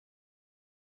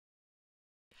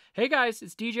Hey guys,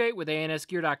 it's DJ with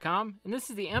ANSgear.com, and this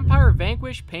is the Empire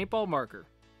Vanquish Paintball Marker.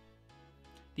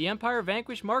 The Empire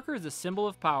Vanquish Marker is a symbol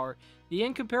of power. The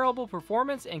incomparable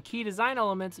performance and key design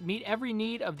elements meet every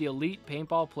need of the elite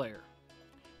paintball player.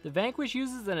 The Vanquish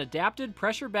uses an adapted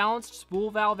pressure-balanced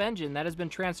spool valve engine that has been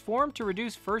transformed to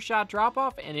reduce first shot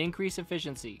drop-off and increase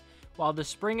efficiency, while the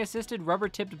spring-assisted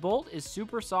rubber-tipped bolt is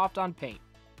super soft on paint.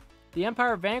 The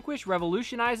Empire Vanquish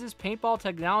revolutionizes paintball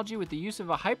technology with the use of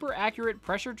a hyper-accurate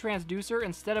pressure transducer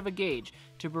instead of a gauge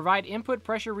to provide input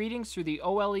pressure readings through the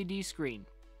OLED screen.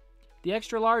 The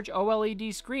extra-large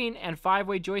OLED screen and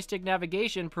 5-way joystick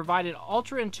navigation provide an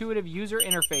ultra-intuitive user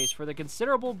interface for the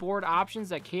considerable board options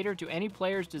that cater to any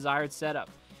player's desired setup.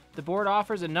 The board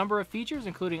offers a number of features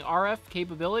including RF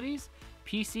capabilities,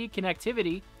 PC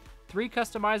connectivity, 3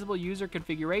 customizable user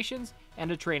configurations, and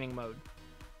a training mode.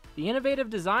 The innovative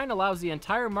design allows the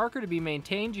entire marker to be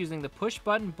maintained using the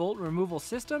push-button bolt removal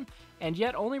system, and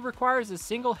yet only requires a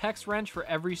single hex wrench for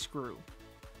every screw.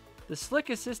 The Slick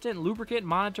Assistant lubricant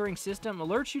monitoring system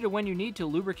alerts you to when you need to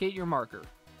lubricate your marker.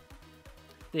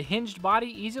 The hinged body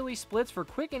easily splits for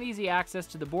quick and easy access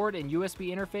to the board and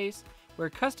USB interface, where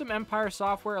custom Empire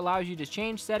software allows you to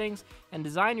change settings and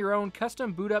design your own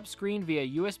custom boot-up screen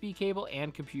via USB cable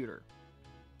and computer.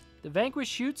 The Vanquish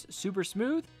shoots super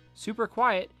smooth, super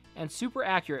quiet, and super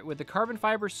accurate with the carbon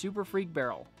fiber Super Freak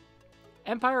barrel.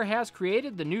 Empire has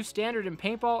created the new standard in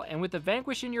paintball, and with the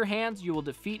Vanquish in your hands, you will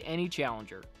defeat any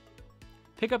challenger.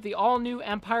 Pick up the all-new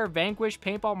Empire Vanquish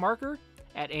Paintball Marker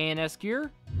at ANSgear.com.